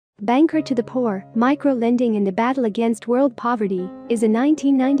Banker to the Poor, Micro-Lending and the Battle Against World Poverty is a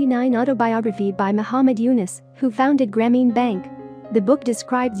 1999 autobiography by Muhammad Yunus, who founded Grameen Bank. The book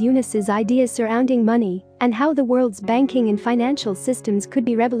describes Yunus's ideas surrounding money and how the world's banking and financial systems could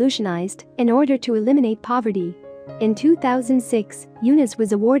be revolutionized in order to eliminate poverty. In 2006, Yunus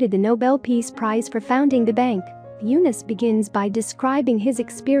was awarded the Nobel Peace Prize for founding the bank. Yunus begins by describing his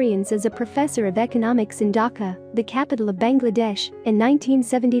experience as a professor of economics in Dhaka, the capital of Bangladesh, in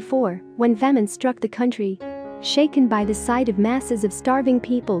 1974, when famine struck the country. Shaken by the sight of masses of starving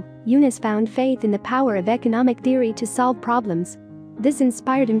people, Yunus found faith in the power of economic theory to solve problems. This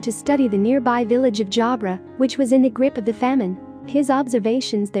inspired him to study the nearby village of Jabra, which was in the grip of the famine. His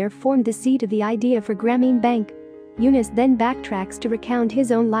observations there formed the seed of the idea for Grameen Bank. Yunus then backtracks to recount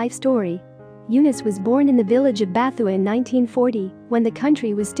his own life story. Yunus was born in the village of Bathua in 1940, when the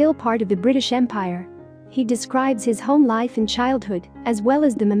country was still part of the British Empire. He describes his home life in childhood, as well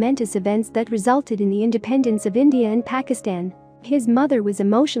as the momentous events that resulted in the independence of India and Pakistan. His mother was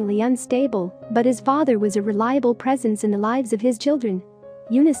emotionally unstable, but his father was a reliable presence in the lives of his children.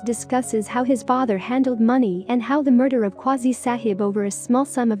 Yunus discusses how his father handled money and how the murder of Qazi Sahib over a small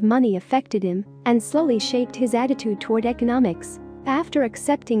sum of money affected him and slowly shaped his attitude toward economics. After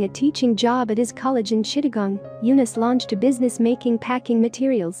accepting a teaching job at his college in Chittagong, Yunus launched a business making packing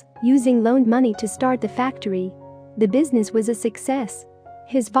materials, using loaned money to start the factory. The business was a success.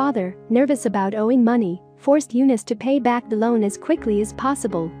 His father, nervous about owing money, forced Yunus to pay back the loan as quickly as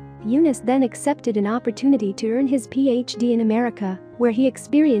possible. Yunus then accepted an opportunity to earn his PhD in America, where he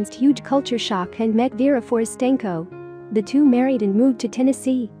experienced huge culture shock and met Vera Forstenko. The two married and moved to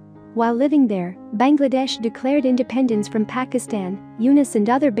Tennessee. While living there, Bangladesh declared independence from Pakistan. Yunus and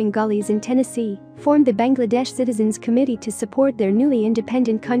other Bengalis in Tennessee formed the Bangladesh Citizens Committee to support their newly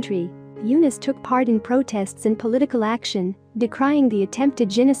independent country. Yunus took part in protests and political action, decrying the attempted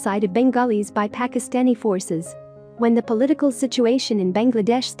genocide of Bengalis by Pakistani forces. When the political situation in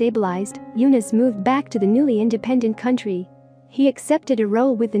Bangladesh stabilized, Yunus moved back to the newly independent country. He accepted a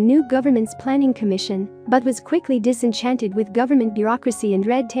role with the new government's planning commission, but was quickly disenchanted with government bureaucracy and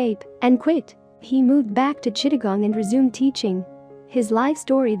red tape, and quit. He moved back to Chittagong and resumed teaching. His life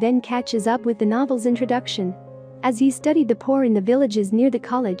story then catches up with the novel's introduction. As he studied the poor in the villages near the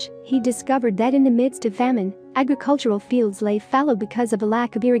college, he discovered that in the midst of famine, agricultural fields lay fallow because of a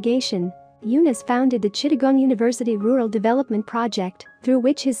lack of irrigation. Yunus founded the Chittagong University Rural Development Project, through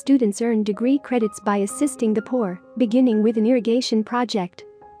which his students earned degree credits by assisting the poor, beginning with an irrigation project.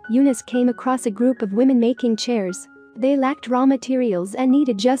 Yunus came across a group of women making chairs. They lacked raw materials and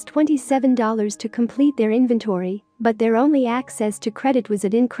needed just $27 to complete their inventory, but their only access to credit was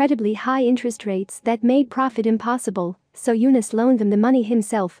at incredibly high interest rates that made profit impossible, so Yunus loaned them the money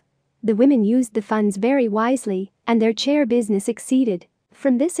himself. The women used the funds very wisely, and their chair business succeeded.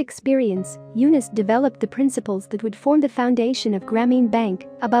 From this experience, Yunus developed the principles that would form the foundation of Grameen Bank.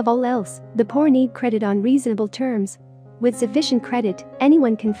 Above all else, the poor need credit on reasonable terms. With sufficient credit,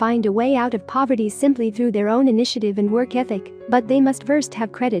 anyone can find a way out of poverty simply through their own initiative and work ethic, but they must first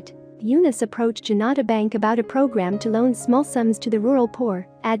have credit. Yunus approached Janata Bank about a program to loan small sums to the rural poor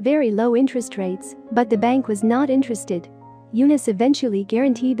at very low interest rates, but the bank was not interested. Yunus eventually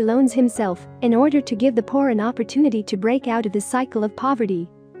guaranteed the loans himself in order to give the poor an opportunity to break out of the cycle of poverty.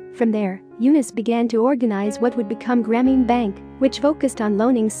 From there, Yunus began to organize what would become Grameen Bank, which focused on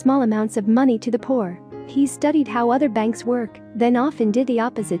loaning small amounts of money to the poor. He studied how other banks work, then often did the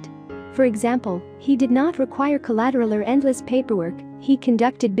opposite. For example, he did not require collateral or endless paperwork. He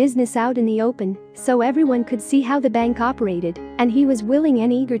conducted business out in the open, so everyone could see how the bank operated, and he was willing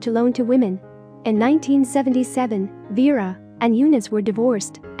and eager to loan to women. In 1977, Vera and Yunus were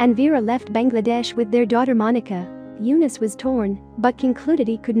divorced, and Vera left Bangladesh with their daughter Monica. Yunus was torn, but concluded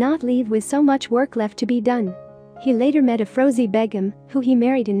he could not leave with so much work left to be done. He later met Afrozi Begum, who he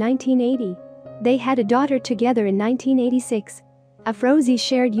married in 1980. They had a daughter together in 1986. Afrozi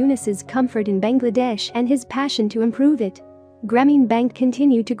shared Yunus's comfort in Bangladesh and his passion to improve it. Grameen Bank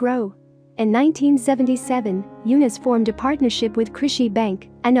continued to grow. In 1977, Yunus formed a partnership with Krishi Bank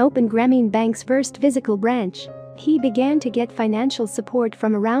and opened Grameen Bank's first physical branch. He began to get financial support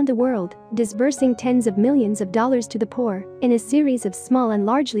from around the world, disbursing tens of millions of dollars to the poor in a series of small and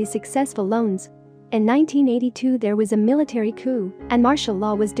largely successful loans. In 1982, there was a military coup, and martial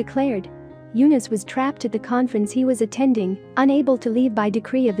law was declared. Yunus was trapped at the conference he was attending, unable to leave by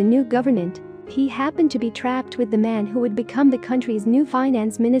decree of the new government. He happened to be trapped with the man who would become the country's new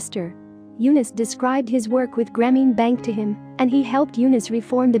finance minister. Yunus described his work with Grameen Bank to him, and he helped Yunus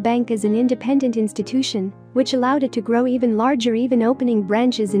reform the bank as an independent institution, which allowed it to grow even larger, even opening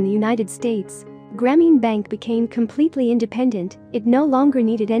branches in the United States. Grameen Bank became completely independent, it no longer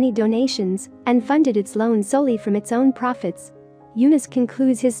needed any donations, and funded its loans solely from its own profits. Yunus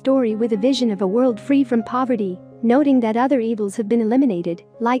concludes his story with a vision of a world free from poverty, noting that other evils have been eliminated,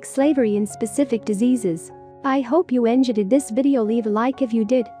 like slavery and specific diseases. I hope you enjoyed this video. Leave a like if you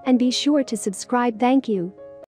did, and be sure to subscribe. Thank you.